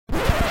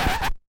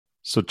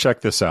So check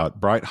this out.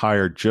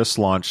 BrightHire just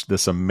launched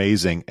this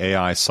amazing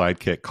AI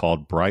sidekick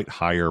called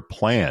BrightHire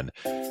Plan.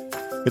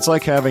 It's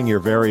like having your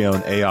very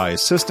own AI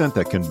assistant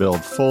that can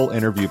build full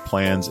interview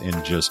plans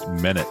in just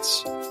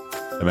minutes.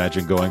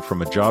 Imagine going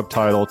from a job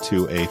title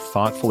to a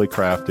thoughtfully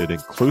crafted,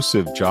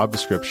 inclusive job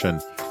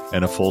description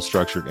and a full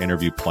structured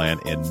interview plan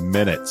in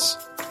minutes.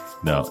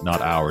 No,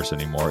 not hours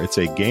anymore. It's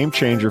a game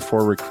changer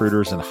for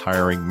recruiters and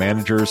hiring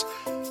managers.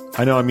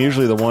 I know I'm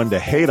usually the one to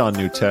hate on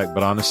new tech,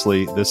 but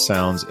honestly, this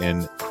sounds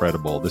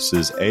incredible. This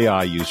is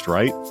AI used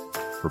right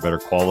for better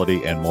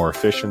quality and more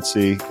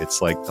efficiency.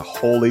 It's like the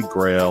holy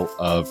grail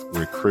of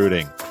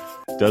recruiting.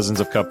 Dozens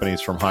of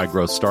companies from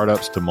high-growth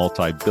startups to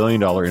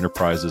multi-billion-dollar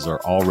enterprises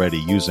are already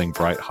using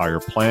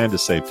BrightHire Plan to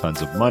save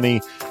tons of money,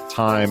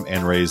 time,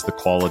 and raise the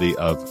quality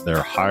of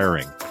their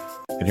hiring.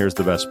 And here's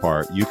the best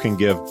part. You can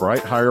give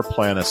BrightHire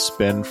Plan a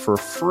spin for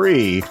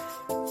free.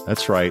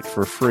 That's right,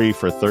 for free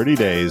for 30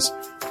 days.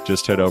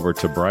 Just head over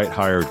to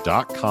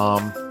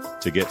brighthire.com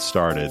to get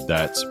started.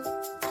 That's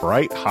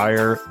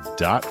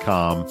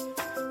brighthire.com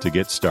to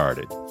get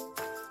started.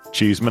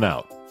 Cheeseman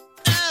out.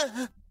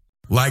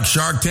 Like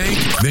Shark Tank?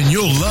 Then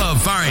you'll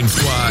love Firing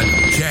Squad.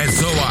 Chad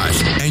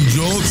Sowash and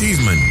Joel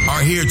Cheeseman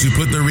are here to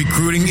put the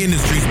recruiting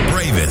industry's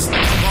bravest,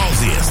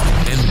 ballsiest,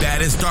 and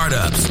baddest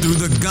startups through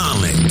the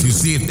gauntlet to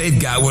see if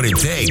they've got what it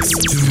takes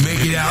to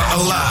make it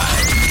out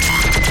alive.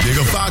 Dig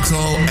a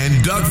foxhole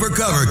and duck for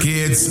cover,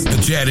 kids. The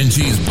Chad and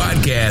Cheese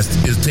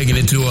podcast is taking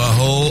it to a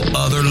whole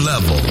other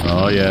level.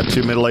 Oh, yeah.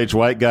 Two middle-aged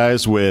white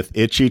guys with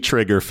itchy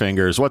trigger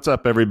fingers. What's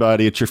up,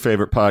 everybody? It's your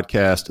favorite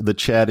podcast, the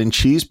Chad and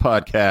Cheese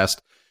podcast.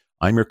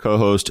 I'm your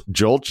co-host,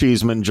 Joel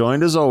Cheeseman,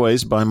 joined as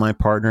always by my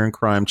partner in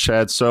crime,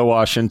 Chad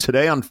Sowash. And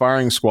today on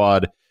Firing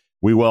Squad,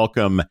 we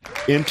welcome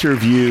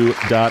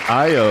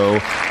Interview.io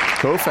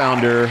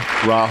co-founder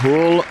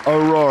Rahul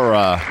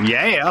Arora.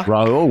 Yeah.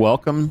 Rahul,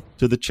 welcome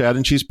to the Chad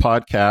and Cheese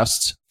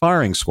podcast's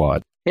Firing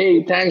Squad.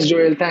 Hey, thanks,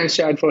 Joel. Thanks,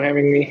 Chad, for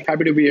having me.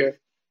 Happy to be here.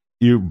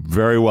 You're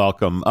very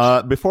welcome.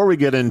 Before we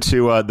get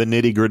into the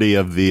nitty-gritty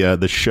of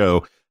the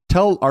show,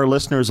 tell our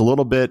listeners a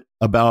little bit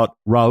about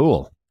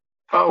Rahul.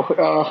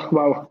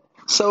 Wow.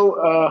 So,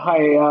 hi.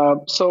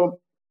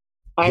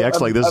 He acts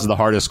like this is the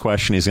hardest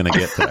question he's going to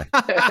get today.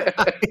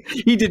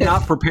 He did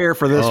not prepare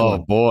for this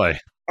one. Oh, boy.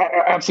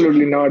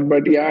 Absolutely not.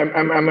 But yeah,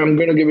 I'm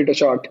going to give it a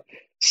shot.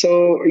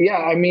 So, yeah,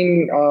 I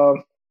mean,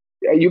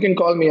 you can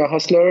call me a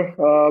hustler.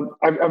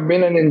 I've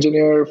been an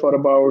engineer for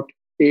about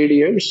 8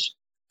 years.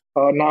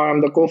 Now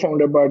I'm the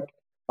co-founder, but,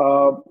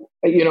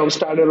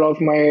 started off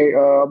my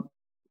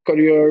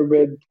career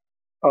with,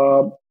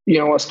 a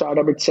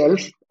startup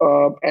itself,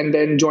 and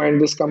then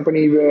joined this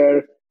company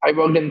where I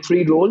worked in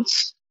 3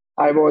 roles.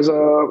 I was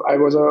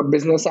a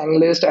business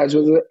analyst as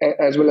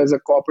well as a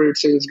corporate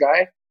sales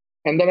guy.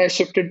 And then I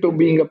shifted to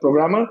being a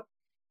programmer.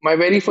 My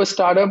very first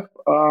startup,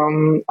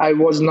 I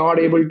was not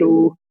able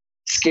to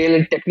scale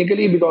it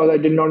technically because I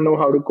did not know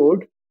how to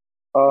code.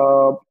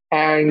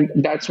 And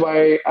that's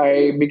why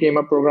I became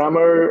a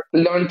programmer,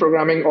 learned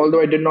programming,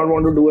 although I did not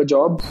want to do a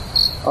job.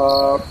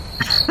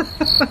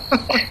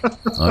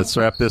 Let's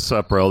wrap this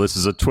up, bro. This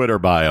is a Twitter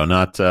bio,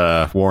 not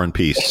War and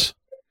Peace.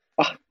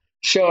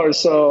 Sure.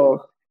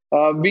 So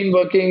been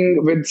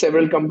working with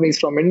several companies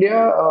from India,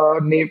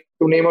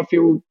 to name a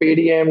few: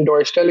 Paytm,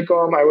 Deutsche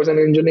Telekom. I was an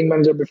engineering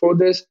manager before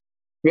this.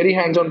 Very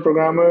hands-on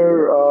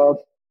programmer.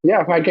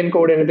 I can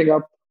code anything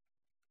up.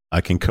 I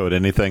can code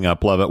anything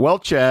up. Love it. Well,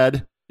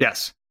 Chad.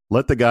 Yes.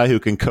 Let the guy who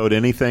can code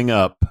anything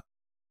up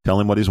tell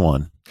him what he's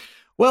won.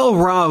 Well,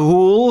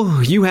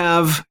 Rahul, you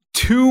have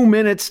 2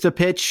 minutes to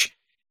pitch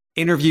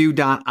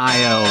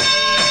Interview.io.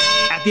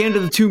 At the end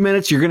of the 2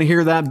 minutes, you're going to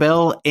hear that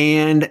bell,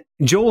 and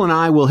Joel and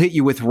I will hit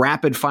you with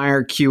rapid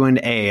fire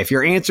Q&A. If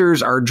your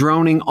answers are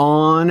droning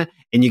on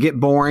and you get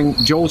boring,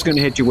 Joel's going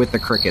to hit you with the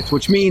crickets,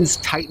 which means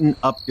tighten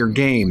up your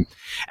game.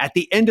 At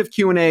the end of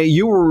Q&A,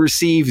 you will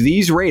receive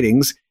these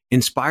ratings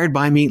inspired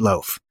by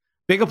Meatloaf.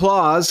 Big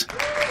applause.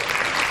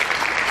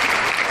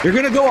 You're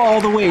going to go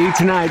all the way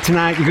tonight.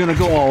 You're going to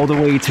go all the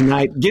way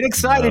tonight. Get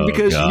excited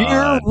because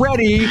you're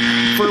ready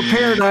for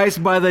Paradise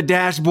by the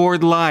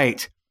Dashboard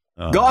Light.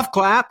 Golf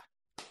clap.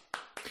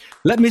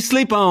 Let me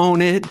sleep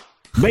on it.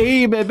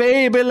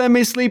 Baby, let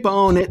me sleep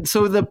on it.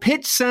 So the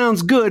pitch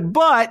sounds good,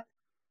 but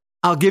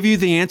I'll give you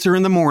the answer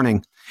in the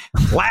morning.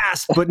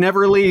 Last but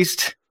never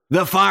least,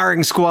 the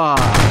Firing Squad.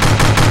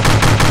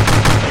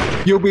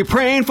 You'll be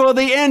praying for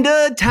the end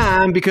of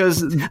time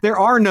because there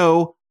are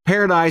no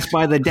Paradise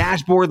by the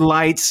Dashboard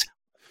Lights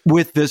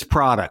with this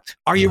product.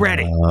 Are you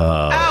ready?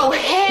 Oh,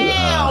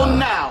 hell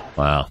no.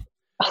 Wow.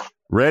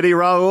 Ready,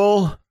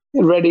 Rahul?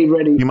 Ready.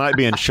 You might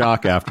be in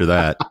shock after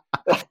that.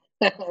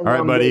 All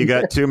right, buddy, you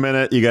got 2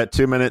 minutes. You got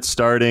 2 minutes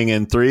starting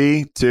in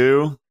 3,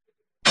 2.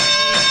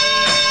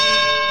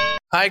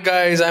 Hi,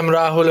 guys. I'm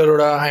Rahul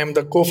Arora. I am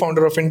the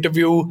co-founder of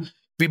Interview.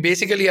 We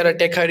basically are a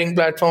tech hiring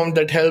platform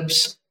that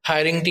helps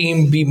hiring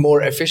team be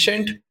more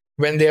efficient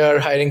when they are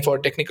hiring for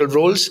technical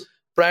roles.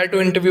 Prior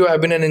to Interview, I've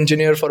been an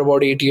engineer for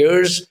about 8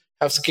 years.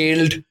 I've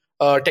scaled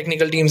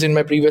technical teams in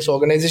my previous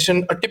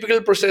organization. A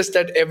typical process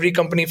that every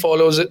company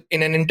follows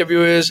in an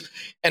interview is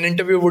an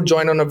interviewer would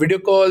join on a video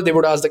call. They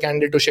would ask the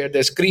candidate to share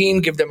their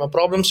screen, give them a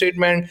problem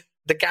statement.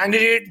 The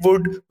candidate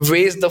would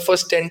waste the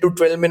first 10 to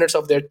 12 minutes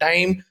of their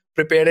time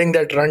preparing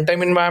that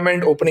runtime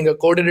environment, opening a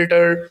code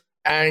editor.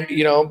 And,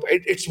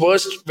 it's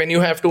worst when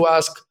you have to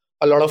ask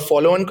a lot of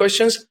follow-on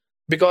questions,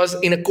 because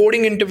in a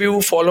coding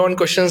interview, follow-on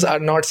questions are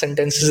not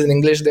sentences in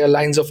English, they are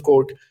lines of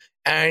code.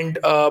 And,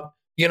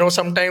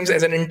 sometimes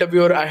as an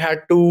interviewer, I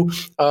had to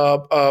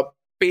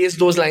paste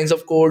those lines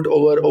of code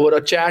over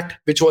a chat,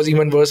 which was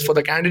even worse for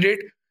the candidate.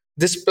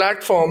 This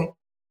platform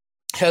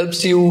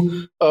helps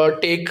you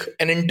take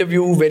an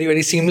interview very,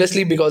 very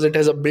seamlessly because it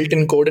has a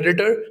built-in code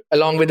editor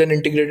along with an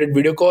integrated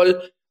video call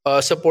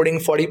supporting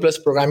 40 plus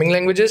programming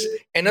languages.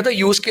 Another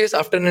use case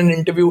after an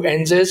interview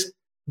ends is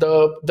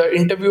the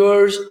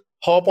interviewers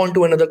hop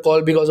onto another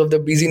call because of the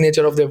busy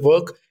nature of their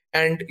work.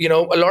 And, a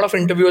lot of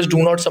interviewers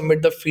do not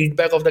submit the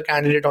feedback of the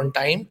candidate on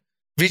time,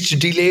 which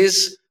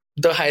delays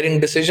the hiring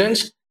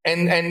decisions.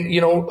 And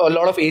a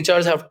lot of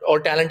HRs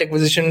or talent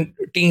acquisition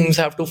teams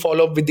have to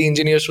follow up with the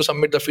engineers to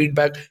submit the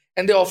feedback,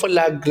 and they often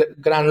lack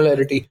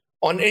granularity.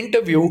 On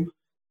interview,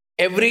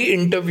 every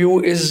interview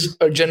is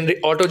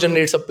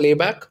auto-generates a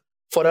playback.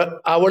 For an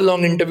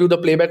hour-long interview, the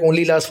playback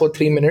only lasts for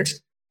 3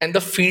 minutes, and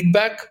the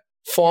feedback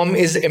form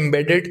is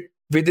embedded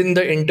within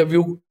the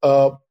interview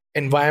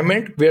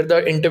environment where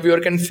the interviewer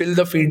can fill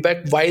the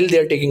feedback while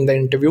they're taking the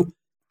interview,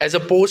 as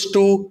opposed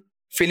to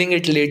filling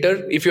it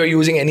later if you're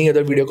using any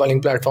other video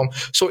calling platform.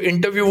 So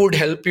interview would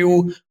help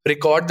you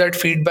record that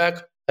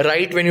feedback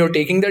right when you're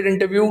taking that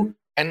interview,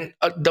 and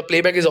the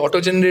playback is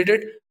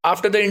auto-generated.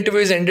 After the interview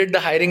is ended, the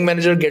hiring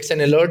manager gets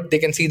an alert. They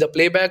can see the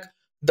playback.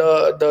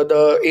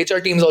 The HR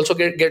teams also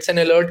gets an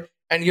alert,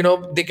 and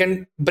they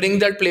can bring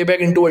that playback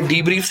into a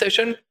debrief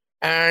session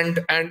and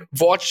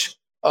watch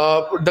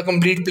the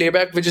complete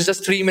playback, which is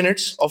just 3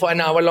 minutes of an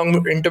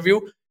hour-long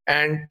interview,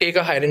 and take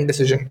a hiring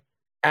decision.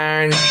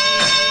 And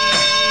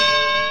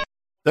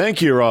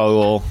thank you,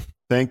 Rahul.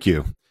 Thank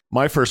you.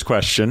 My first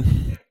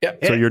question. Yeah.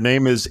 So your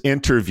name is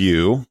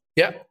Interview.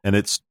 Yeah. And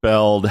it's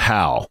spelled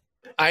how?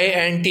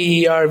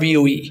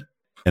 INTERVUE.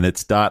 And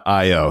it's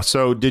 .io.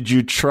 So did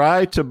you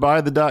try to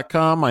buy the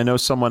 .com? I know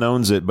someone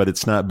owns it, but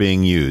it's not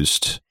being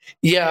used.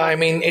 Yeah,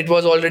 it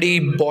was already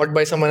bought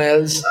by someone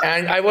else.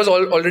 And I was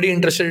already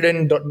interested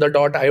in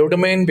the .io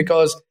domain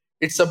because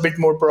it's a bit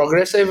more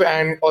progressive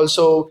and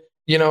also,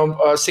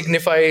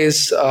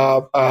 signifies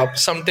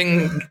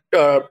something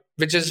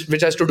which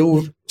has to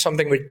do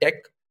something with tech.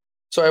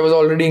 So I was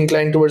already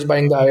inclined towards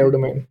buying the .io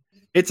domain.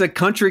 It's a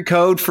country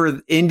code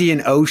for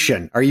Indian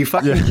Ocean. Are you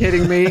fucking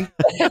kidding me?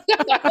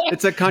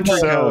 It's a country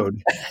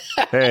code.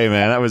 Hey,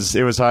 man, it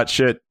was hot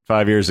shit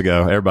 5 years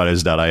ago.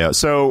 Everybody's .io.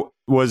 So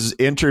was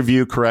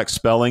Interview correct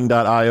spelling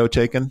 .io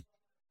taken?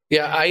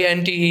 Yeah,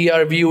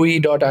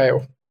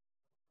 INTERVUE.io.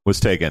 Was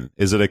taken.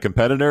 Is it a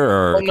competitor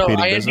or no,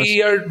 INTERVUE.io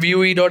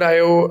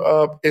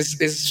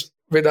is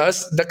with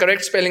us. The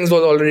correct spellings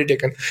was already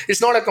taken.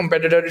 It's not a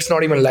competitor. It's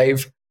not even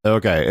live.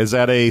 Okay. Is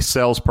that a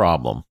sales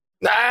problem?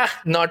 Nah,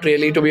 not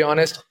really, to be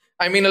honest.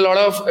 A lot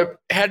of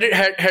had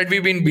we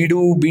been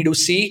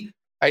B2C,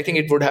 I think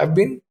it would have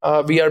been.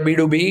 We are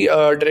B2B,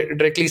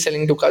 directly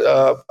selling to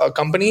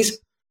companies.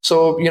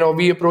 So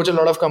we approach a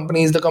lot of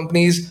companies. The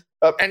companies,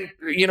 and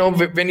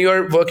when you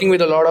are working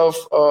with a lot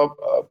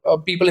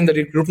of people in the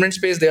recruitment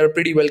space, they are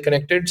pretty well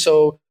connected.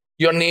 So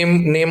your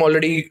name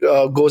already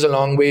goes a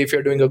long way if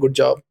you're doing a good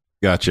job.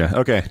 Gotcha.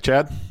 Okay,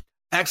 Chad.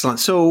 Excellent.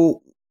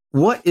 So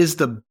what is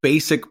the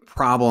basic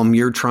problem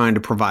you're trying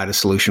to provide a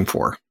solution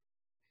for?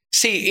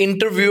 See,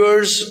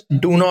 interviewers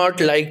do not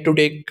like to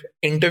take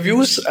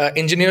interviews.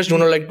 Engineers do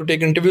not like to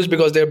take interviews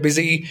because they're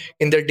busy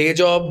in their day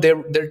job.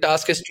 Their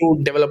task is to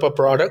develop a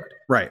product.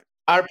 Right.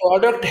 Our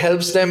product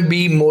helps them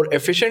be more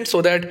efficient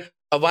so that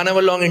a 1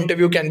 hour long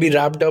interview can be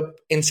wrapped up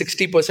in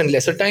 60%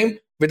 lesser time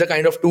with the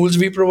kind of tools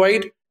we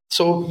provide.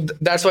 So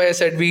that's why I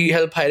said we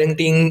help hiring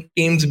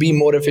teams be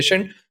more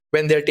efficient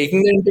when they're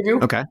taking the interview.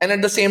 Okay. And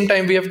at the same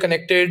time, we have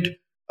connected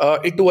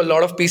it to a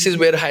lot of pieces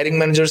where hiring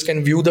managers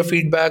can view the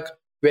feedback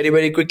very,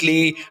 very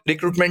quickly.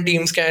 Recruitment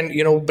teams can,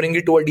 bring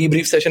it to a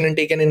debrief session and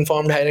take an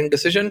informed hiring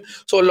decision.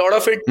 So a lot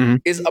of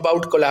it is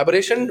about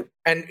collaboration,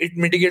 and it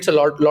mitigates a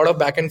lot of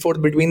back and forth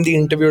between the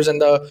interviewers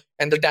and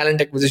the talent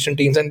acquisition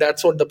teams. And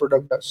that's what the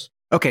product does.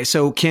 Okay.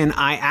 So can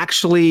I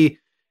actually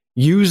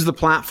use the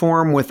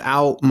platform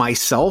without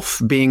myself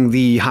being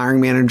the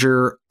hiring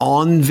manager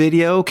on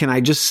video? Can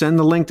I just send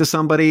the link to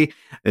somebody?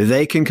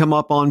 They can come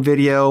up on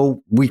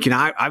video. We can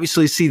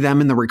obviously see them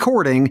in the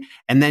recording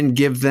and then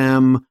give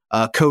them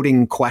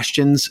coding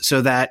questions so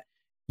that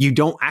you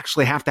don't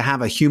actually have to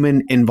have a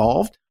human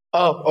involved.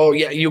 Oh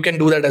yeah, you can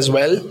do that as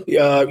well.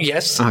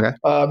 Yes. Okay.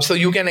 So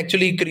you can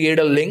actually create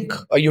a link,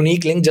 a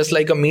unique link, just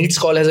like a Meets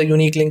call has a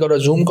unique link or a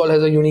Zoom call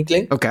has a unique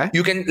link. Okay.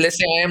 You can, let's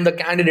say I am the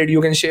candidate,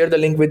 you can share the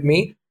link with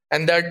me,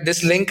 and that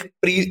this link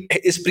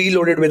is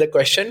preloaded with a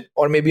question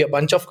or maybe a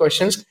bunch of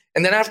questions,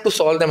 and then I have to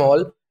solve them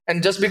all.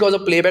 And just because a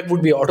playback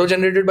would be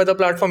auto-generated by the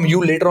platform,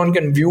 you later on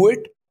can view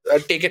it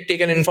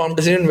take an informed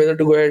decision whether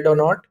to go ahead or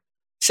not.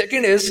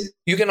 Second is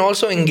you can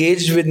also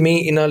engage with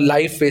me in a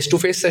live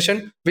face-to-face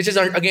session, which is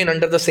again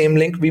under the same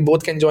link. We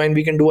both can join.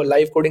 We can do a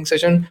live coding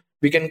session.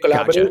 We can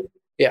collaborate. Gotcha.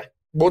 Yeah,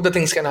 both the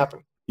things can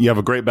happen. You have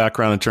a great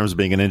background in terms of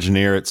being an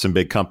engineer at some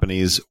big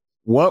companies.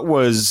 What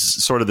was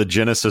sort of the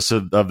genesis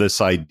of this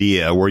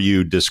idea? Were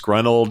you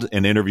disgruntled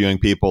in interviewing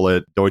people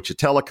at Deutsche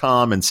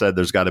Telekom and said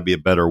there's got to be a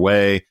better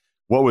way?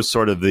 What was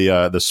sort of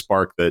the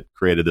spark that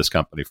created this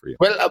company for you?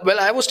 Well,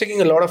 I was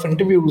taking a lot of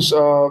interviews.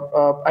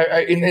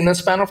 In a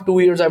span of 2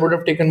 years, I would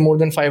have taken more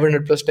than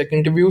 500 plus tech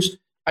interviews.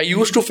 I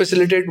used to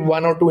facilitate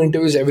 1 or 2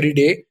 interviews every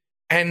day,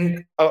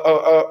 and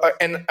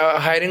a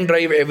hiring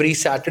drive every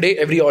Saturday,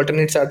 every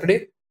alternate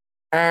Saturday.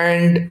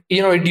 And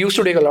it used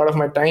to take a lot of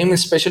my time,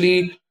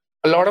 especially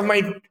a lot of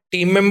my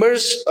team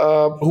members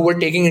who were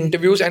taking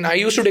interviews, and I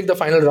used to take the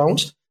final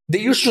rounds. They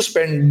used to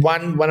spend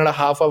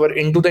 1.5 hour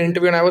into the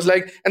interview, and I was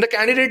like, and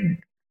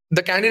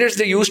the candidates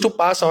they used to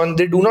pass on,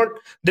 they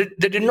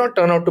did not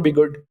turn out to be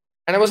good.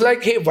 And I was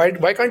like, hey,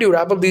 why can't you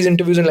wrap up these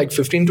interviews in like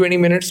 15-20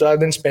 minutes rather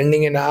than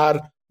spending an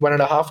hour,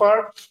 1.5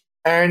 hour?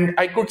 And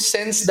I could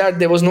sense that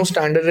there was no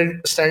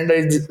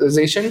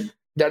standardization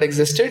that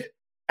existed.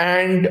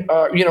 And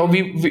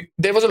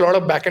there was a lot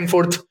of back and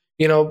forth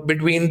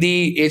between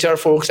the HR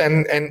folks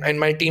and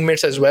my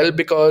teammates as well,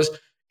 because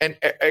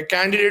a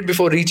candidate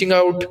before reaching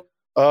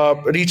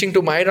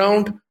to my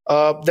round,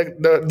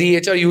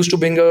 the HR used to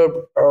bring a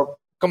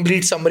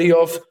complete summary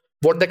of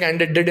what the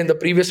candidate did in the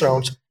previous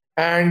rounds.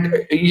 And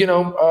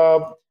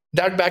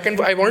that back and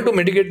I wanted to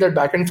mitigate that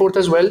back and forth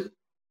as well,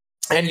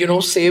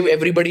 and save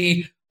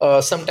everybody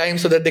some time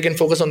so that they can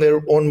focus on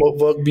their own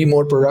work, be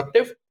more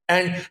productive.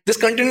 And this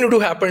continued to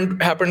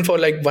happen for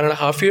like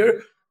 1.5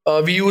 years.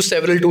 We use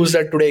several tools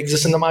that today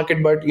exist in the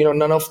market, but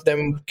none of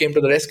them came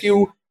to the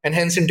rescue, and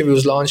hence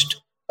interviews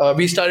launched.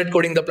 We started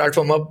coding the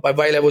platform up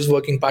while I was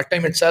working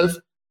part-time itself,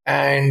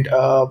 and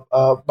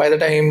by the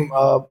time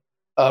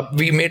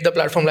we made the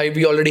platform live,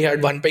 we already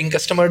had 1 paying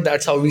customer.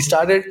 That's how we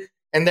started,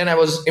 and then I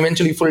was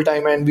eventually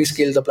full-time, and we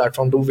scaled the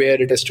platform to where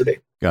it is today.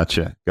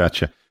 Gotcha.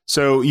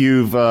 So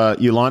you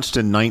launched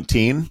in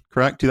 19,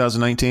 correct?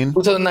 2019?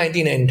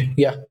 2019 end,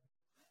 yeah.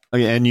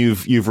 Okay, and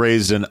you've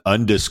raised an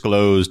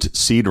undisclosed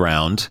seed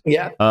round.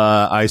 Yeah.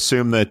 I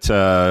assume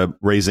that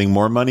raising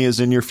more money is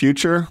in your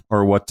future,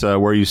 or what?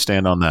 Where you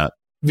stand on that?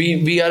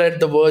 We are at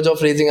the verge of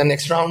raising our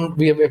next round.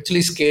 We have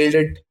actually scaled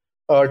it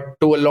to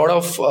a lot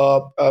of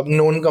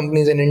known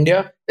companies in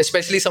India,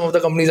 especially some of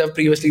the companies I've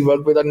previously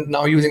worked with are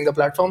now using the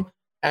platform,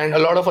 and a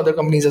lot of other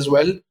companies as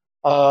well.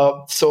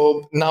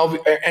 So now,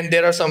 and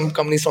there are some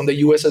companies from the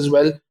US as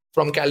well,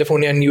 from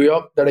California and New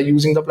York, that are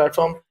using the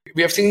platform.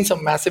 We have seen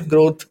some massive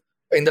growth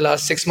in the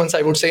last 6 months,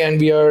 I would say, and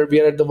we are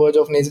at the verge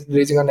of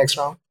raising our next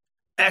round.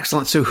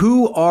 Excellent. So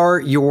who are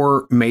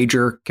your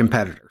major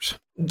competitors?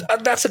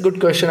 That's a good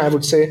question, I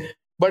would say.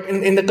 But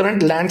in the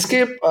current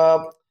landscape,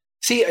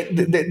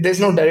 there's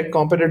no direct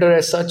competitor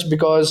as such,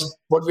 because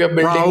what we are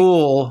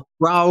building...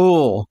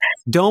 Raul,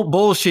 don't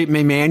bullshit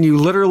me, man. You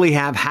literally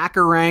have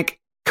HackerRank,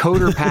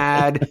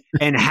 CoderPad,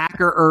 and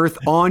HackerEarth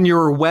on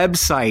your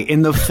website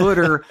in the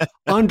footer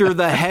under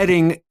the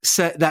heading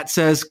that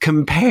says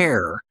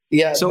compare.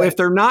 Yeah. So if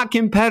they're not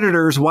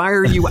competitors, why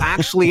are you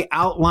actually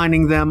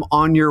outlining them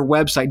on your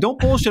website? Don't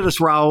bullshit us,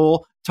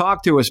 Raul.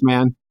 Talk to us,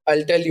 man.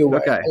 I'll tell you why.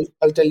 Okay.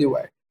 I'll tell you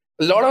why.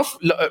 A lot of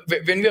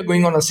when we are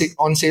going on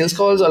sales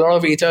calls, a lot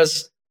of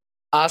HRs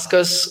ask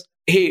us,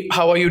 "Hey,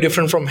 how are you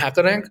different from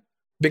HackerRank?"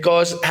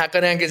 Because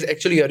HackerRank is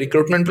actually a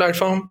recruitment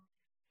platform,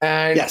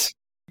 and yes,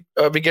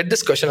 we get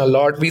this question a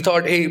lot. We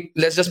thought, "Hey,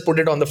 let's just put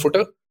it on the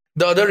footer."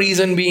 The other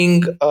reason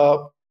being,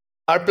 our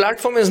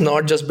platform is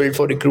not just built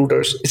for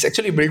recruiters. It's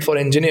actually built for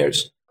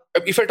engineers.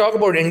 If I talk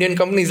about Indian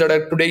companies that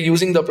are today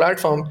using the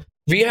platform,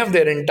 we have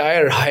their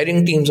entire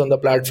hiring teams on the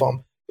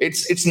platform.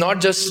 It's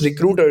not just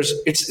recruiters.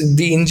 It's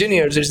the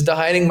engineers. It's the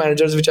hiring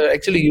managers, which are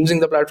actually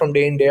using the platform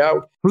day in, day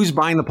out. Who's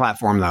buying the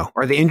platform, though?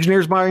 Are the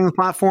engineers buying the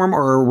platform,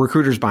 or are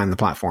recruiters buying the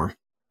platform?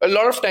 A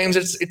lot of times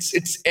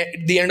it's at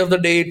the end of the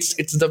day,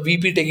 it's the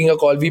VP taking a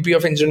call, VP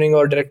of engineering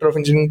or director of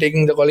engineering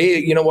taking the call. Hey,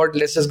 you know what?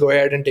 Let's just go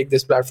ahead and take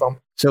this platform.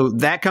 So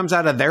that comes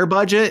out of their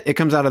budget. It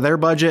comes out of their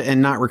budget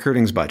and not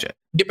recruiting's budget.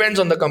 Depends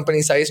on the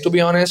company size, to be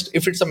honest.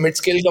 If it's a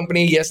mid-scale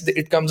company, yes,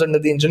 it comes under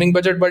the engineering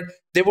budget, but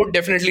they would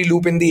definitely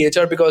loop in the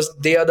HR because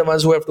they are the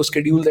ones who have to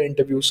schedule the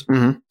interviews.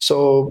 Mm-hmm.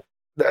 So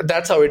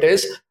that's how it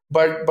is.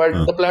 But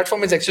the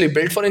platform is actually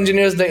built for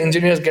engineers. The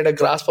engineers get a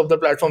grasp of the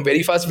platform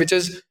very fast, which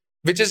is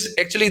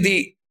actually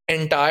the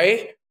entire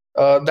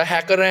the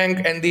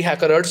HackerRank and the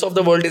HackerEarths of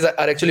the world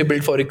are actually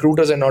built for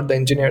recruiters and not the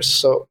engineers.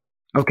 So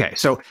okay,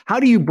 so how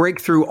do you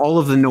break through all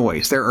of the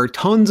noise? There are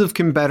tons of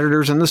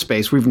competitors in the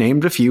space. We've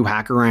named a few: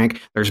 HackerRank,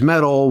 there's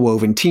Metal,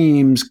 Woven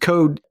Teams,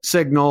 Code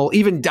Signal,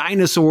 even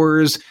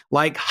dinosaurs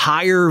like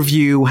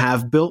HireVue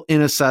have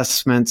built-in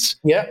assessments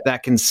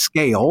that can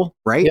scale,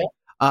 right?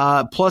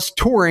 Yeah. Plus,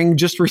 Turing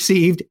just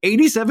received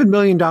 $87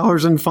 million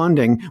in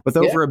funding with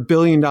over $1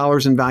 billion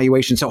in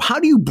valuation. So how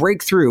do you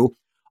break through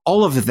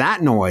all of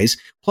that noise,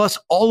 plus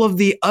all of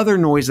the other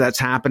noise that's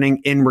happening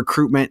in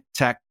recruitment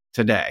tech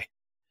today?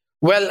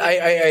 Well,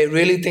 I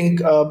really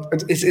think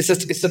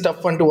it's a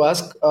tough one to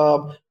ask,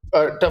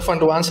 tough one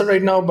to answer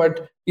right now.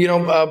 But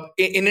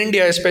in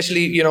India,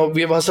 especially,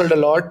 we have hustled a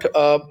lot.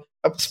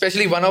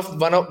 Especially one of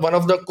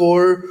the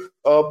core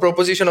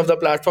proposition of the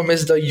platform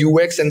is the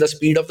UX and the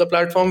speed of the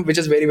platform, which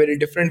is very, very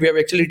different. We have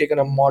actually taken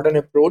a modern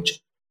approach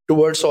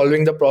towards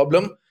solving the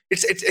problem.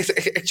 It's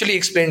actually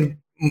explained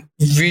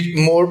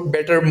more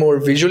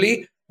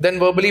visually than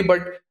verbally.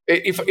 But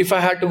if I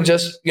had to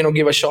just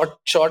give a shot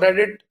at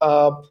it.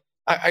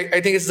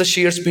 I think it's the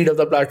sheer speed of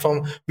the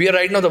platform. We are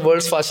right now the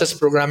world's fastest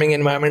programming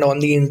environment on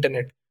the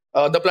internet.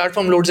 The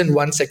platform loads in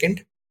 1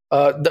 second,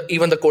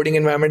 even the coding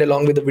environment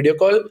along with the video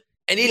call.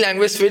 Any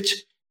language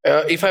switch,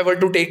 if I were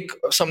to take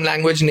some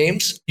language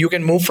names, you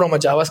can move from a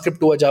JavaScript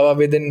to a Java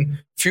within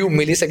few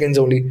milliseconds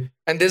only.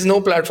 And there's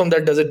no platform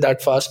that does it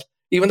that fast.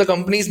 Even the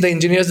companies, the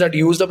engineers that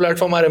use the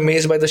platform are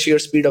amazed by the sheer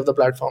speed of the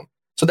platform.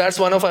 So that's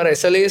one of our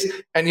SLAs.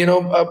 And,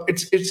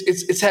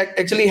 it's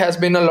actually has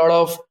been a lot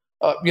of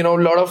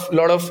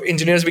lot of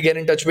engineers we get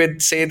in touch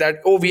with say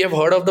that, oh, we have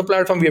heard of the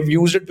platform, we have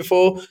used it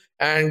before,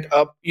 and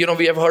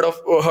we have heard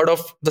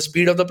of the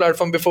speed of the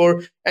platform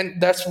before,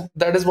 and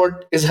that is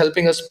what is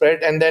helping us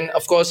spread. And then,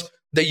 of course,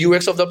 the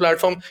UX of the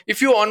platform.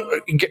 If you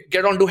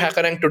get onto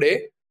HackerRank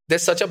today,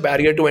 there's such a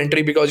barrier to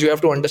entry because you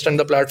have to understand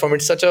the platform.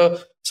 It's such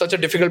a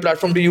difficult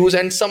platform to use,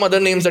 and some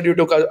other names that you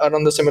took are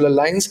on the similar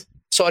lines.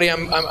 Sorry,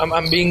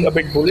 I'm being a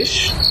bit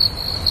bullish,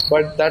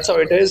 but that's how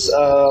it is.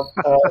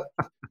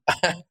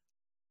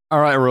 All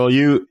right,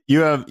 Rahul,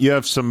 you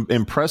have some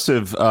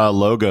impressive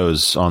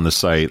logos on the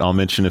site. I'll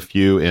mention a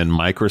few in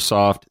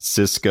Microsoft,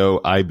 Cisco,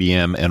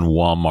 IBM, and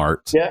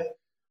Walmart. Yeah.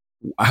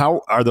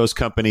 How are those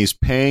companies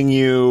paying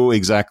you?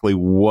 Exactly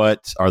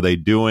what are they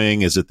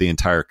doing? Is it the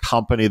entire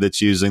company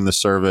that's using the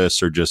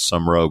service or just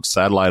some rogue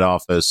satellite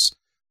office?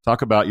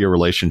 Talk about your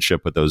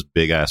relationship with those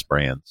big-ass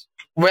brands.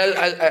 Well,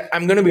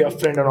 I'm going to be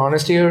upfront and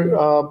honest here.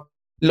 A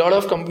lot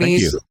of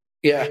companies... Thank you.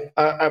 Yeah,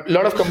 a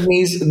lot of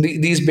companies,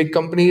 these big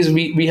companies,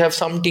 we have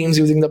some teams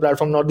using the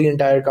platform, not the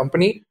entire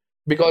company,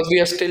 because we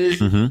are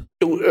still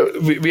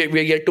we are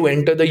yet to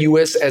enter the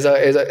US as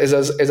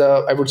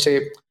a I would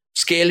say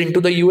scale into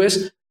the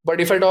US.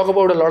 But if I talk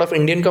about a lot of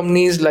Indian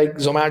companies like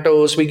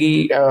Zomato,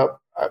 Swiggy,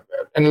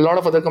 and a lot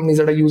of other companies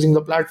that are using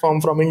the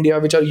platform from India,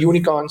 which are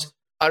unicorns,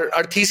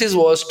 our thesis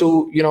was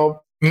to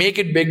make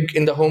it big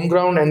in the home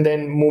ground and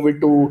then move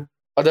it to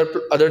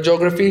other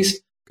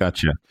geographies.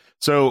 Gotcha.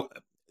 So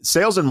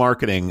sales and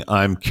marketing,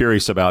 I'm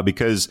curious about,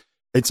 because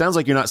it sounds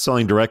like you're not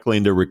selling directly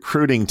into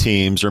recruiting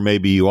teams, or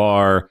maybe you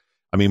are.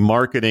 I mean,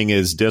 marketing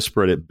is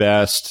disparate at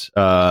best.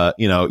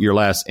 Your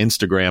last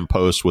Instagram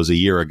post was a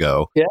year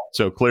ago. Yeah.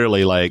 So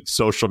clearly, like,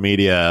 social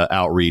media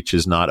outreach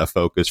is not a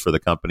focus for the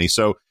company.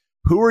 So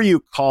who are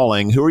you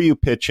calling? Who are you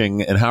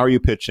pitching? And how are you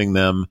pitching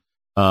them?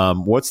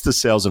 What's the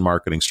sales and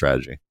marketing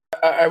strategy?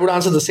 I would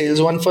answer the sales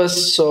one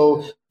first.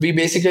 So we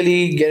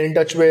basically get in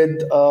touch with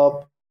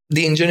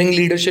the engineering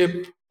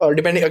leadership,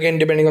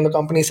 depending on the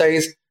company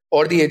size,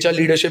 or the HR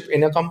leadership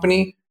in a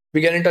company. We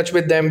get in touch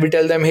with them. We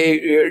tell them, hey,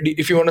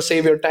 if you want to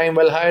save your time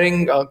while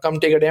hiring, come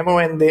take a demo.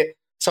 And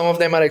some of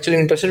them are actually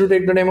interested to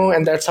take the demo,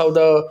 and that's how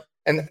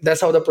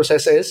the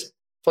process is.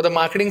 For the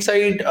marketing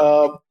side,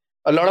 a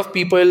lot of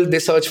people, they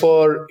search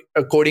for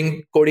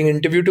coding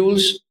interview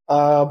tools,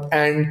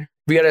 and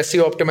we are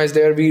SEO optimized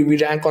there. We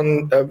rank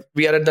on.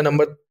 We are at the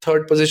number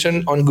 3rd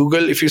position on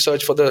Google if you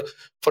search for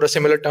a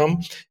similar term,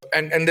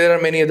 and there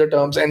are many other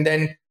terms. And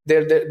then there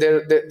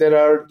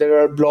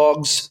are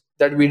blogs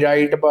that we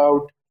write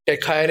about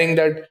tech hiring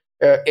that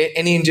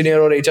any engineer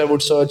or HR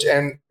would search,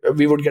 and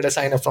we would get a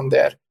sign up from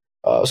there.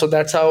 So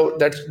that's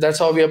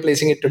how we are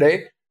placing it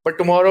today. But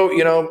tomorrow,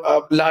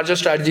 a larger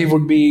strategy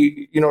would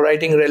be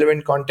writing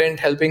relevant content,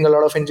 helping a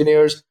lot of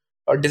engineers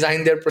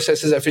design their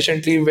processes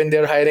efficiently when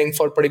they're hiring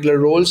for particular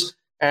roles,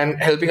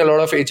 and helping a lot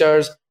of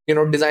HRs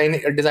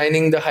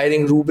designing the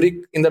hiring rubric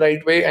in the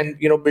right way, and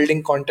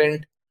building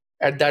content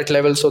at that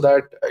level so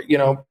that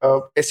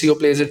SEO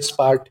plays its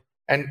part,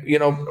 and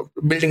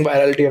building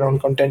virality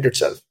around content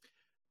itself.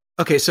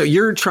 Okay, so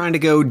you're trying to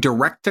go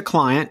direct to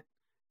client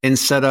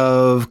instead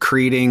of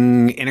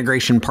creating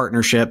integration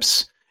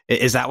partnerships.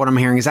 Is that what I'm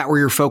hearing? Is that where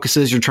your focus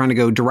is? You're trying to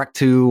go direct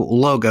to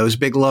logos,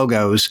 big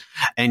logos,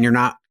 and you're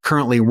not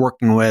currently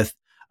working with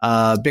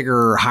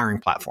bigger hiring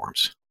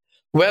platforms?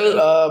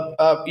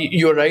 Well,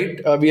 you're right.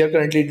 We are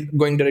currently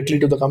going directly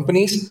to the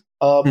companies,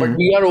 but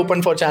we are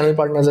open for channel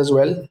partners as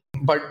well.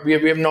 But we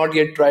have not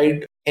yet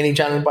tried any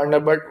channel partner.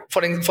 But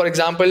for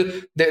example,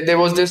 there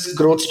was this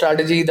growth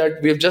strategy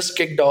that we've just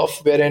kicked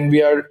off, wherein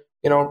we are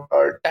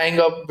tying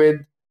up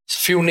with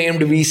few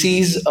named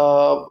VCs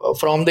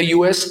from the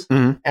US,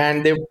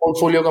 and their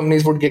portfolio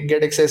companies would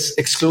get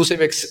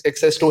exclusive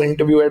access to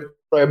interview at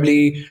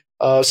probably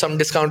some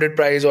discounted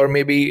price, or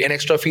maybe an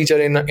extra feature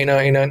in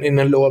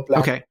a lower plan.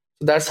 Okay.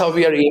 So that's how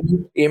we are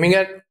aiming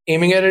at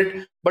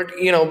it. But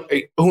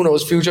who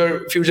knows?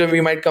 Future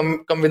we might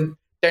come with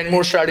 10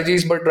 more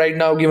strategies. But right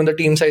now, given the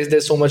team size,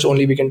 there's so much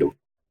only we can do.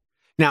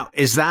 Now,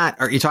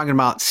 are you talking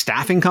about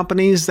staffing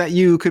companies that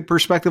you could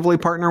prospectively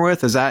partner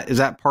with? Is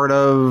that part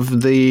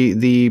of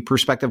the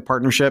prospective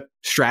partnership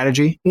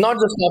strategy? Not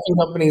just staffing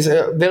companies.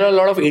 There are a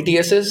lot of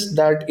ATSs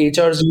that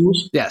HRs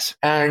use. Yes.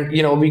 And,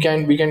 we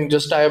can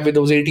just tie up with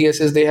those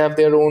ATSs. They have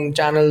their own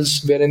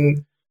channels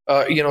wherein,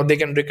 they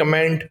can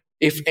recommend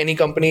if any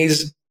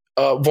companies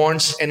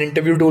wants an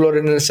interview tool or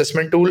an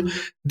assessment tool,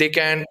 they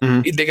can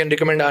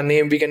recommend our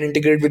name. We can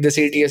integrate with this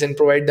ATS and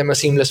provide them a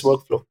seamless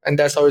workflow. And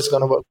that's how it's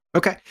going to work.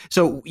 Okay.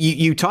 So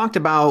you talked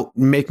about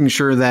making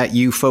sure that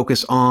you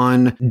focus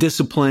on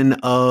discipline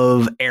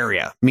of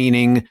area,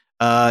 meaning,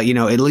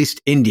 at least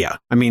India.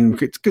 I mean,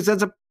 because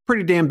that's a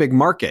pretty damn big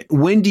market.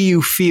 When do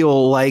you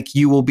feel like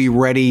you will be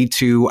ready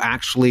to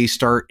actually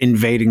start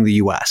invading the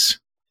US?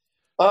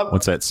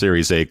 Once that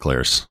Series A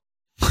clears.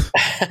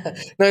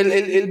 No,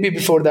 it'll be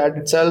before that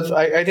itself.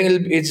 I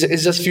think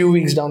it's just few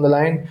weeks down the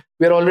line.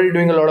 We're already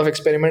doing a lot of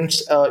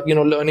experiments,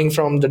 learning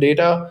from the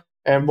data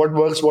and what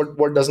works,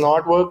 what does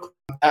not work.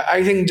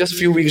 I think just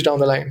few weeks down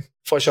the line,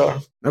 for sure.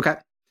 Okay.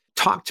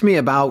 Talk to me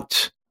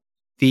about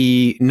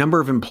the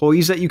number of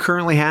employees that you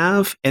currently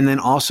have, and then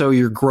also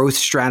your growth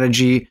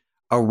strategy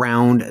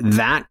around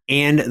that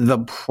and the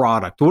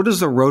product. What does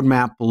the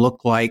roadmap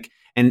look like?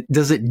 And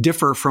does it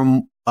differ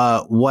from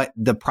what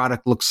the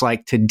product looks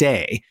like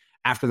today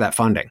after that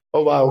funding?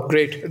 Oh, wow.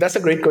 Great. That's a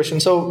great question.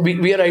 So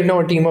we are right now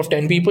a team of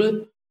 10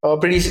 people, a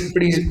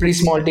pretty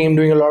small team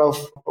doing a lot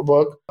of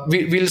work.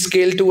 We'll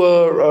scale to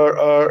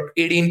a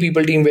 18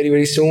 people team very,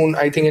 very soon,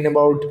 I think in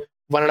about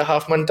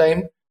 1.5 month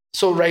time.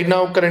 So right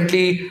now,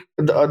 currently,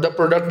 the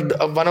product,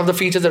 one of the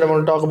features that I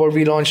want to talk about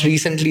we launched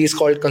recently is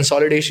called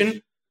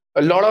consolidation.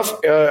 A lot of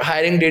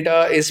hiring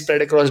data is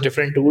spread across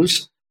different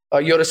tools.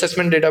 Your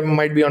assessment data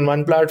might be on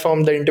one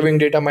platform. The interviewing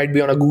data might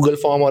be on a Google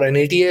form or an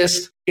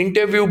ATS.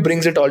 Interview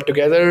brings it all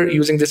together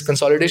using this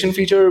consolidation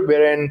feature,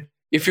 wherein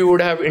if you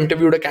would have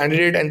interviewed a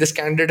candidate and this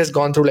candidate has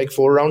gone through like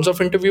 4 rounds of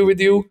interview with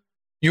you,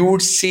 you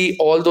would see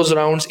all those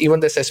rounds,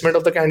 even the assessment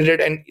of the candidate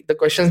and the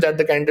questions that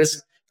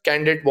the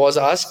candidate was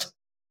asked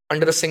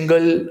under a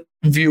single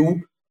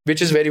view,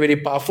 which is very, very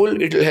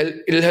powerful.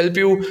 It'll help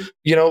you,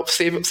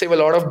 save a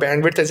lot of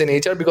bandwidth as an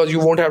HR, because you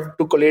won't have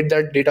to collate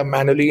that data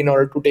manually in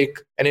order to take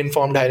an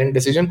informed hiring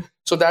decision.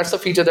 So that's a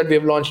feature that we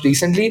have launched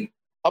recently.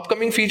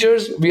 Upcoming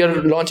features, we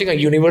are launching a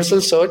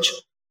universal search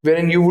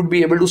wherein you would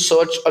be able to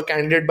search a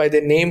candidate by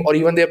their name or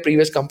even their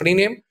previous company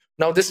name.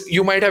 Now,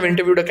 you might have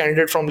interviewed a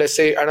candidate from, let's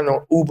say, I don't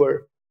know,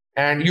 Uber,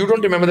 and you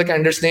don't remember the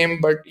candidate's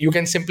name, but you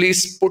can simply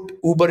put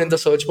Uber in the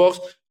search box.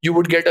 You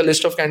would get a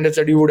list of candidates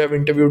that you would have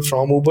interviewed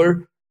from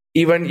Uber.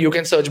 Even you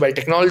can search by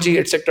technology,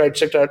 etc.,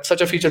 etc.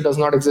 Such a feature does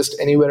not exist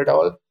anywhere at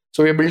all.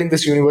 So we're building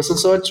this universal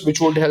search,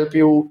 which would help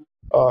you,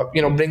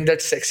 bring that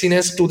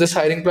sexiness to this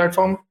hiring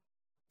platform.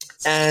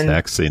 And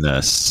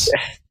sexiness.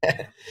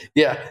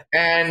 Yeah,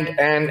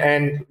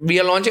 and we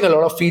are launching a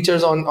lot of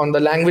features on the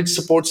language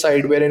support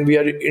side, wherein we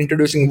are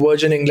introducing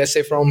versioning, let's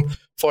say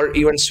for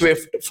even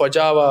Swift, for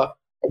Java,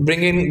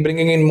 bringing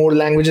in more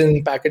languages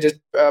and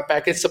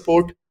package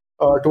support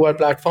to our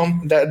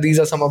platform. These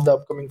are some of the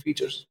upcoming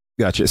features.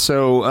 Gotcha.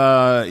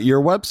 So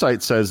your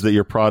website says that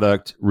your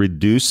product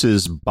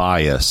reduces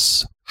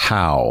bias.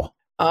 How?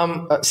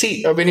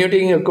 When you're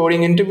taking a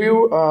coding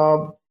interview,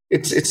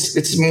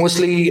 it's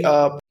mostly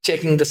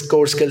checking the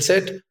core skill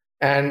set,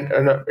 and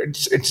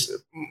it's a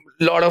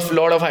lot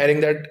of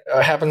hiring that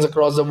happens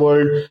across the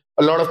world.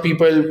 A lot of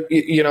people,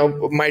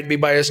 might be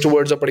biased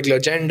towards a particular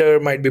gender,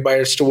 might be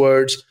biased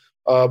towards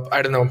a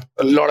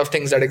lot of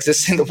things that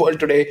exist in the world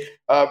today.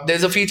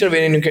 There's a feature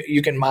wherein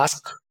you can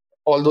mask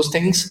all those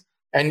things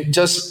and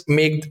just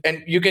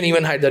and you can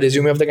even hide the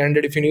resume of the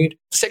candidate if you need.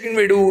 Second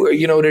way to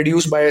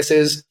reduce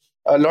biases,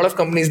 a lot of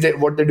companies,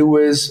 what they do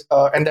is,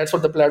 and that's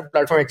what the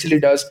platform actually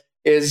does,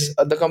 is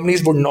the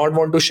companies would not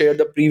want to share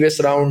the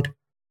previous round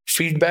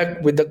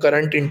feedback with the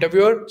current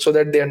interviewer so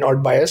that they are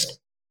not biased.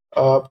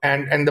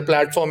 And the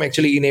platform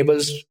actually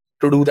enables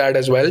to do that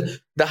as well.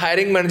 The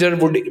hiring manager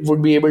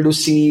would be able to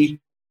see,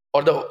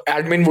 or the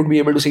admin would be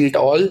able to see it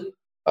all.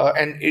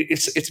 And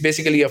it's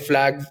basically a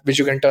flag which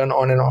you can turn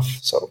on and off.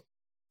 So.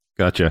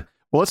 Gotcha.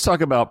 Well, let's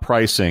talk about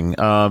pricing.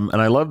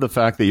 And I love the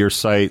fact that your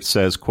site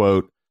says,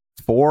 quote,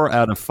 4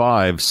 out of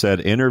 5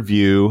 said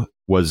interview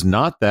was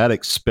not that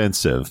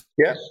expensive.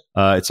 Yeah.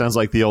 It sounds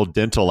like the old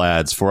dental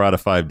ads. 4 out of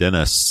 5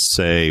 dentists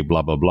say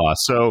blah, blah, blah.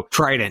 So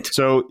Trident.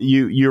 So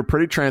you're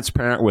pretty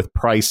transparent with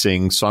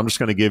pricing. So I'm just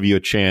going to give you a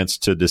chance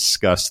to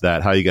discuss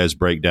that, how you guys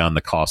break down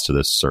the cost of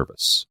this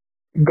service.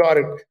 Got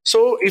it.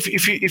 So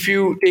if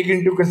you take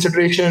into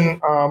consideration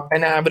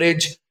an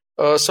average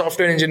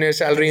software engineer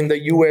salary in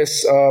the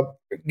US,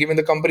 given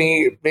the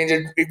company range,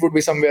 it would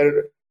be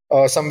somewhere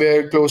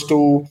close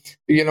to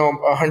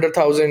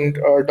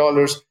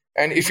 $100,000.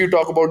 And if you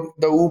talk about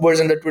the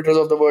Ubers and the Twitters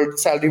of the world,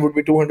 salary would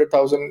be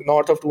 200,000,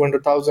 north of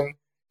 200,000.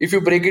 If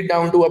you break it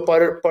down to a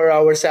per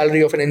hour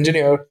salary of an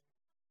engineer,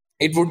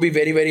 it would be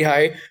very, very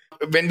high.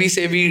 When we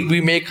say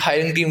we make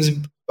hiring teams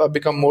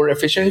become more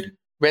efficient,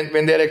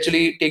 when they're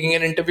actually taking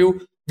an interview,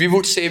 we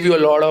would save you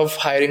a lot of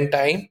hiring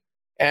time,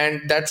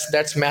 and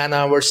that's man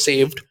hours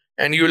saved.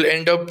 and you'll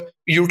end up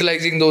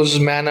utilizing those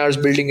man hours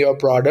building your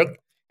product.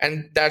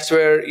 And that's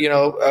where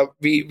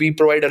we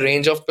provide a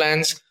range of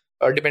plans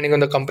depending on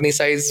the company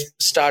size.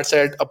 Starts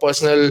at a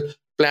personal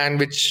plan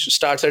which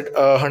starts at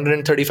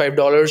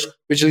 $135,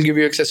 which will give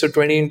you access to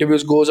 20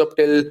 interviews, goes up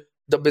till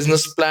the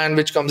business plan,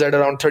 which comes at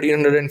around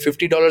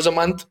 $1,350 a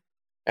month,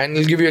 and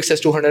will give you access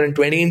to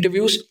 120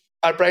 interviews.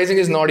 Our pricing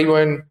is not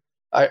even,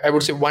 I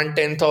would say,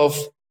 1/10 of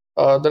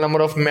the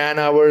number of man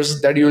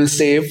hours that you will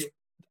save.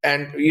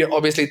 And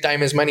obviously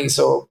time is money.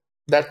 So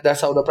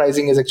that's how the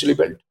pricing is actually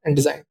built and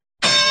designed.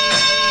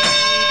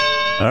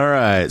 All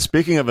right.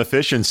 Speaking of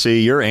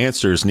efficiency, your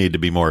answers need to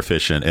be more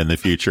efficient in the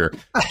future.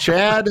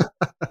 Chad,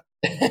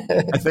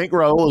 I think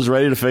Raul is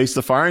ready to face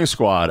the firing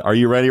squad. Are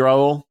you ready,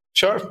 Raul?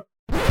 Sure.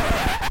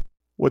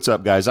 What's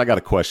up, guys? I got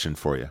a question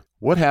for you.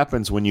 What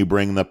happens when you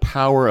bring the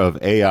power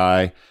of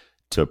AI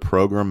to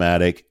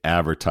programmatic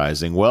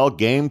advertising? Well,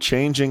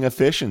 game-changing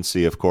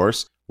efficiency, of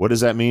course. What does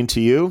that mean to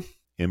you?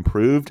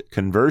 Improved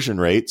conversion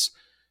rates,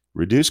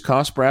 reduced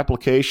cost per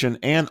application,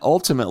 and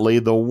ultimately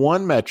the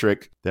one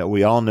metric that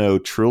we all know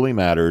truly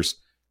matters,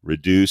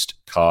 reduced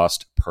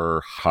cost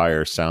per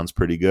hire. Sounds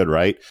pretty good,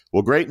 right?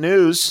 Well, great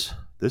news.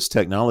 This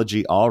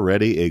technology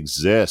already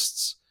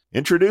exists.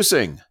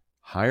 Introducing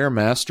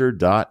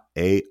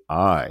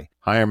HireMaster.ai.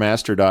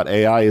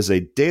 HireMaster.ai is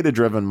a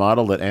data-driven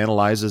model that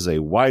analyzes a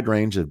wide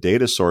range of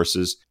data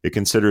sources. It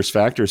considers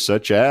factors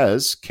such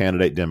as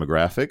candidate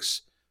demographics,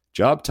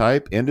 job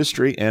type,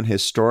 industry, and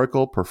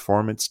historical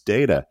performance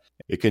data.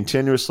 It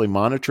continuously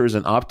monitors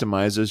and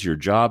optimizes your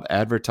job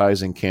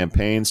advertising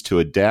campaigns to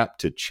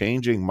adapt to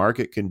changing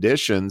market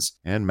conditions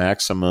and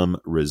maximum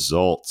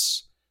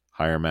results.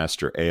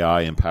 HireMaster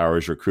AI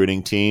empowers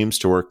recruiting teams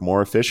to work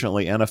more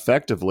efficiently and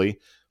effectively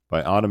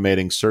by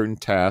automating certain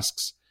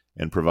tasks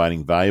and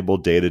providing valuable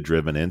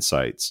data-driven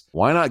insights.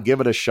 Why not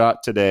give it a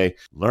shot today?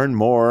 Learn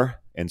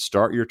more and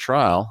start your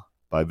trial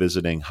by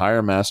visiting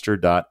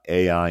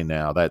HireMaster.ai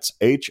now. That's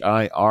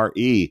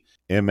HireMaster.ai.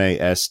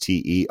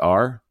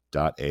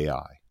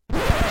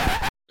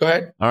 Go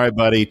ahead. All right,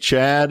 buddy.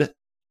 Chad,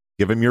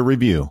 give him your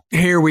review.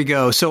 Here we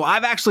go. So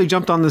I've actually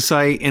jumped on the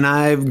site and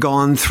I've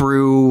gone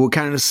through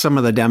kind of some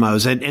of the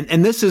demos.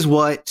 And this is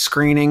what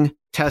screening,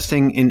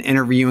 testing, and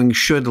interviewing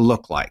should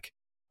look like,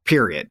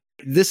 period.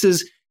 This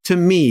is, to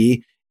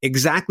me,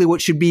 exactly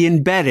what should be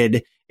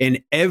embedded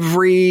in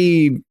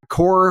every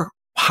core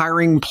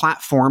hiring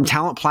platform,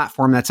 talent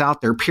platform that's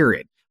out there,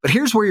 period. But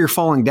here's where you're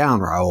falling down,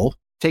 Raul.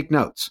 Take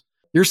notes.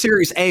 Your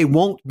Series A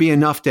won't be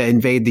enough to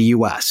invade the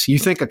US. You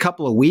think a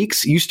couple of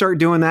weeks, you start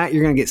doing that,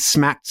 you're going to get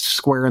smacked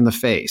square in the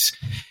face.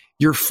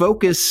 Your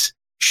focus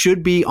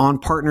should be on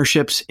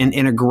partnerships and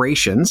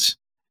integrations.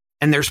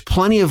 And there's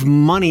plenty of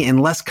money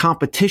and less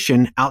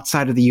competition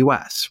outside of the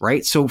US,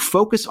 right? So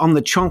focus on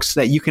the chunks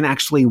that you can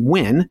actually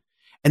win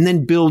and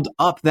then build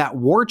up that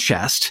war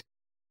chest,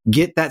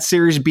 get that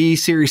Series B,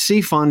 Series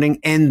C funding,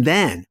 and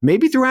then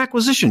maybe through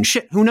acquisition,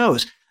 who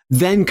knows?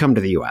 Then come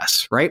to the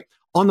US, right?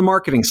 On the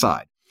marketing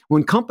side,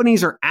 when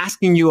companies are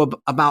asking you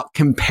about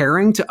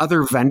comparing to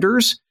other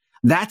vendors,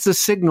 that's a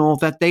signal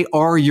that they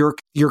are your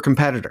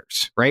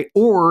competitors, right?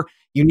 Or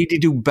you need to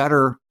do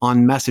better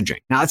on messaging.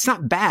 Now, it's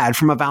not bad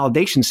from a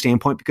validation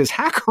standpoint because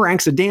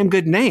HackerRank's a damn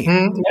good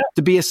name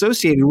to be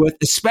associated with,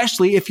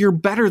 especially if you're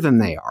better than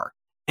they are.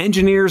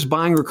 Engineers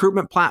buying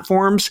recruitment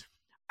platforms,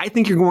 I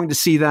think you're going to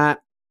see that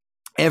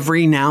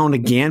every now and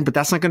again, but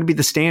that's not going to be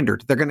the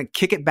standard. They're going to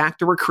kick it back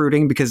to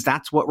recruiting because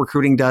that's what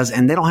recruiting does,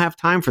 and they don't have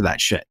time for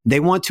that shit. They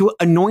want to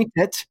anoint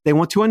it.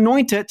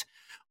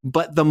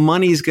 But the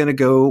money's going to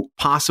go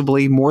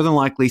possibly more than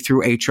likely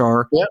through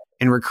HR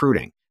and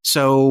recruiting.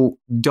 So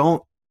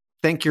don't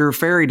think your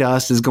fairy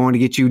dust is going to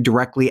get you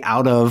directly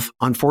out of,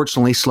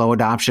 unfortunately, slow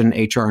adoption,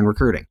 HR and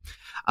recruiting.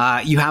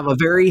 You have a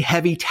very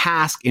heavy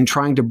task in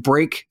trying to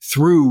break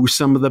through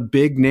some of the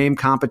big name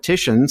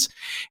competitions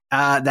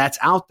that's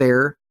out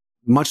there,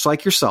 much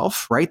like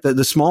yourself, right?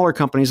 The smaller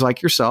companies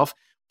like yourself.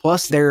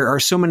 Plus, there are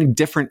so many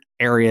different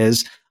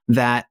areas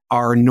that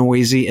are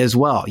noisy as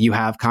well. You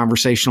have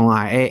conversational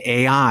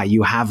AI,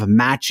 you have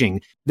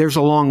matching. There's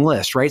a long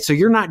list, right? So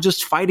you're not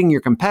just fighting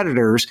your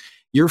competitors,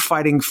 you're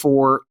fighting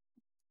for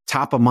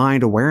top of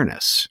mind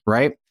awareness,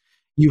 right?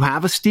 You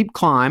have a steep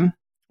climb,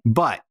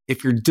 but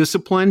if you're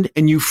disciplined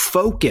and you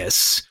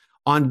focus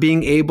on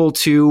being able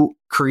to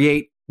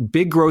create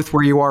big growth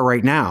where you are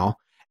right now,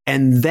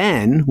 and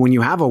then when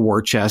you have a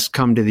war chest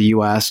come to the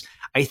US,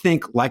 I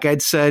think, like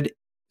I'd said,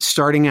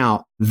 starting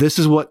out, this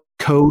is what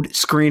code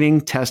screening,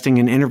 testing,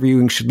 and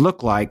interviewing should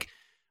look like.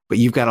 But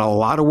you've got a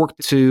lot of work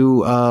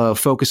to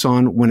focus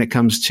on when it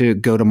comes to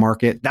go to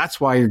market.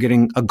 That's why you're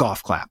getting a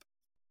golf clap.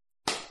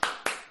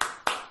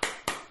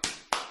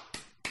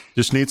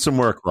 Just need some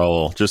work,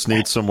 Raul. Just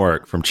need some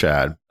work from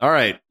Chad. All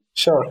right.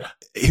 Sure.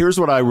 Here's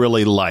what I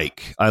really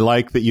like. I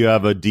like that you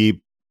have a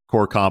deep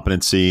core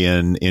competency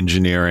in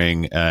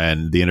engineering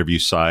and the interview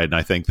side. And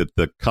I think that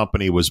the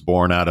company was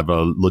born out of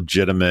a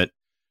legitimate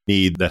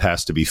need that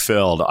has to be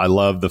filled. I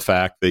love the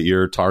fact that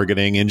you're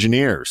targeting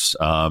engineers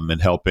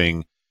and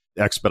helping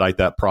expedite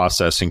that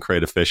process and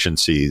create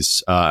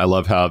efficiencies. I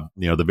love how,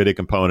 the video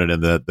component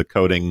and the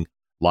coding,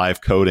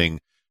 live coding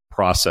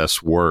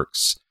process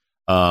works.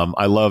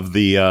 I love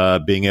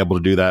the being able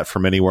to do that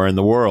from anywhere in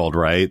the world,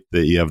 right?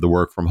 That you have the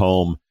work from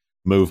home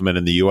movement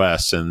in the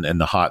US,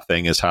 and the hot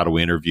thing is, how do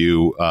we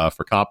interview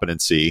for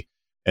competency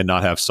and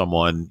not have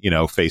someone,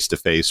 face to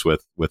face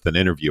with an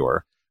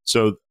interviewer?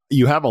 So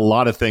you have a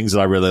lot of things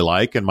that I really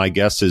like. And my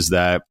guess is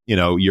that,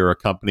 you're a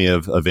company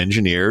of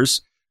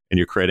engineers and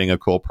you're creating a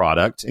cool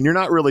product, and you're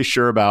not really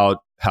sure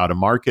about how to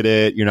market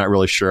it. You're not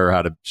really sure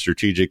how to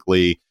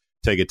strategically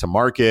take it to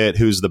market,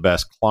 who's the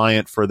best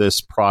client for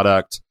this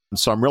product.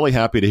 So I'm really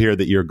happy to hear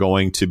that you're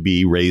going to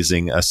be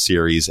raising a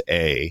Series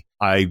A.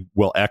 I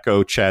will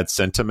echo Chad's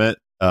sentiment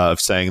of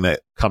saying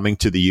that coming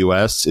to the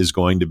US is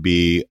going to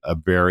be a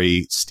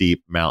very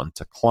steep mountain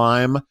to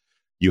climb.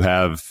 You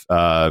have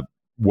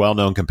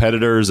well-known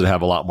competitors that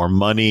have a lot more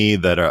money,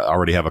 that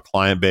already have a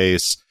client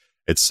base,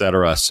 et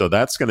cetera. So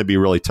that's going to be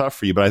really tough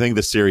for you. But I think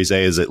the Series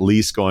A is at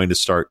least going to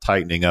start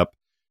tightening up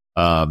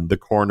the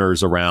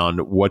corners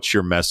around what's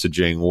your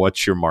messaging,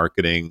 what's your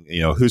marketing,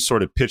 who's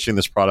sort of pitching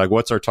this product,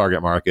 what's our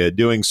target market,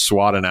 doing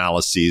SWOT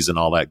analyses and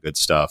all that good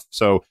stuff.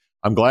 So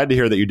I'm glad to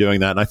hear that you're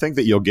doing that. And I think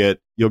that you'll get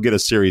a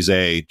Series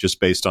A just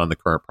based on the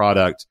current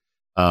product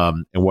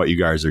and what you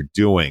guys are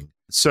doing.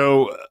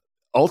 So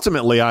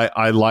ultimately,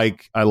 I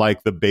like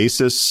the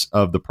basis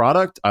of the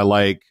product. I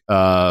like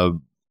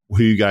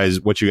what you guys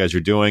are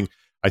doing.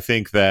 I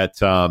think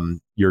that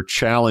your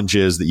challenge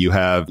is that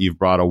you've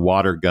brought a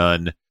water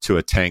gun to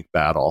a tank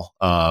battle,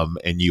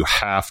 and you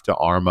have to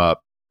arm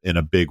up in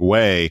a big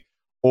way,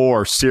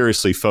 or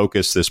seriously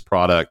focus this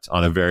product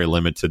on a very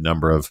limited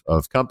number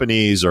of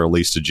companies, or at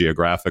least a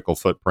geographical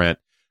footprint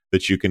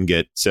that you can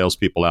get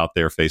salespeople out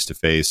there face to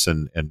face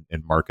and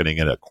marketing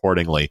it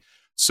accordingly.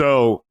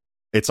 So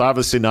it's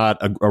obviously not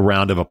a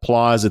round of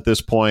applause at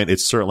this point.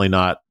 It's certainly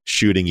not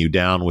shooting you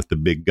down with the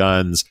big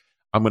guns.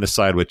 I'm going to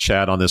side with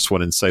Chad on this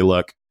one and say,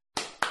 look,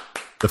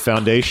 the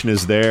foundation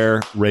is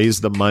there. Raise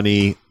the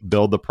money,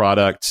 build the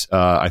product.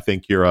 I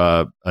think you're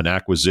an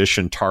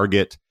acquisition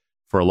target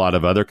for a lot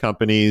of other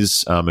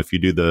companies if you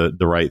do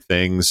the right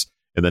things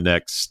in the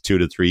next 2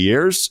 to 3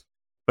 years.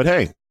 But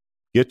hey,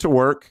 get to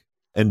work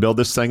and build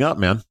this thing up,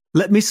 man.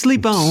 Let me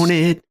sleep on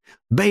it.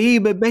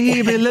 Baby,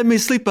 let me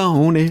sleep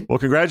on it. Well,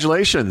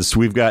 congratulations.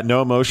 We've got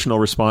no emotional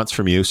response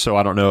from you, so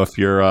I don't know if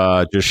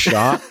you're just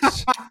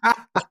shocked.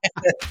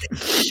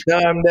 No,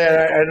 I'm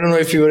there. I don't know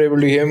if you were able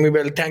to hear me.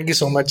 Well, thank you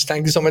so much.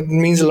 Thank you so much. It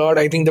means a lot.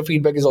 I think the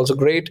feedback is also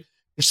great.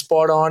 It's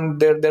spot on.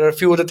 There are a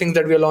few other things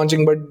that we are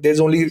launching, but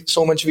there's only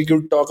so much we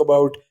could talk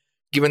about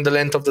given the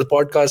length of the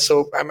podcast.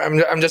 So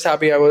I'm just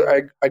happy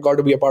I got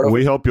to be a part of it.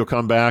 We hope you'll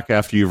come back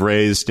after you've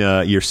raised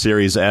your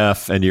Series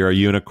F and you're a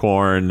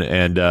unicorn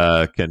and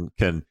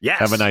can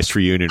have a nice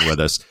reunion with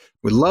us.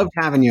 We loved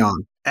having you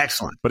on.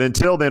 Excellent. But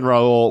until then,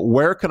 Rahul,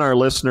 where can our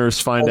listeners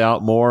find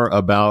out more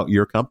about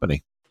your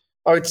company?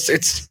 Oh,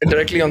 it's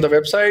directly on the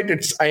website.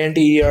 It's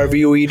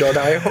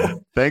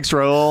intervue.io. Thanks,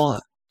 Rahul.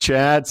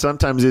 Chad,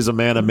 sometimes he's a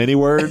man of many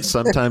words.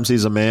 Sometimes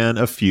he's a man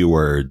of few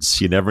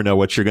words. You never know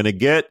what you're going to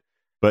get.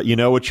 But you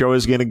know what you're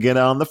always going to get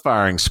on the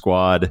firing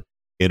squad: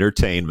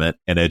 entertainment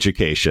and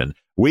education.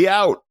 We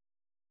out.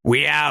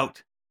 We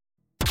out.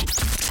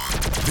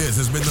 This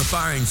has been the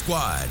Firing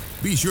Squad.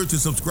 Be sure to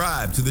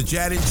subscribe to the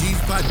Chad and Cheese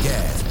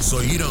podcast so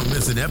you don't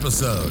miss an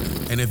episode.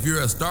 And if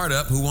you're a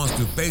startup who wants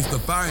to face the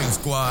firing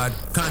squad,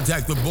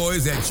 contact the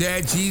boys at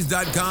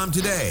chadcheese.com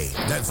today.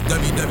 That's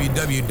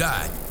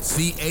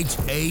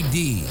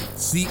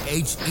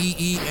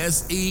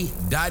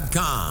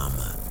www.chadcheese.com.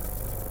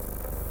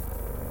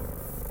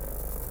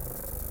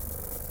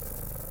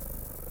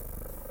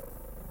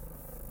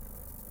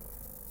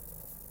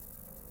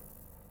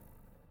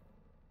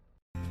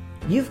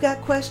 You've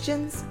got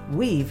questions,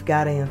 we've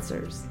got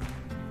answers.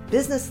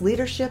 Business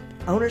leadership,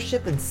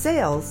 ownership, and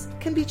sales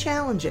can be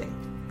challenging.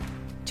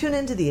 Tune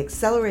into the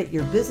Accelerate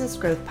Your Business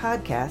Growth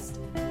podcast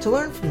to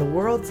learn from the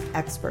world's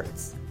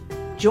experts.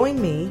 Join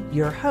me,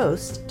 your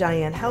host,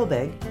 Diane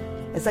Helbig,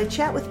 as I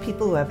chat with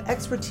people who have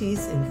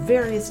expertise in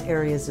various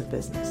areas of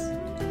business.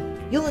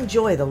 You'll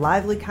enjoy the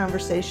lively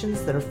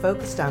conversations that are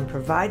focused on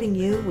providing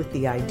you with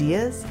the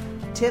ideas,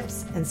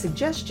 tips, and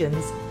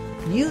suggestions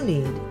you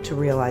need to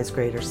realize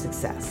greater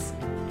success.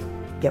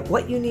 Get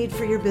what you need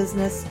for your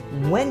business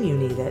when you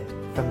need it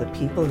from the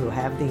people who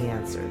have the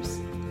answers.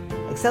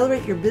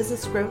 Accelerate Your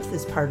Business Growth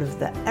is part of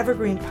the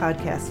Evergreen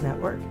Podcast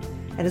Network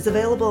and is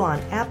available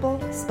on Apple,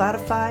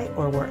 Spotify,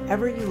 or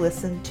wherever you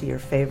listen to your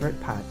favorite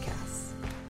podcasts.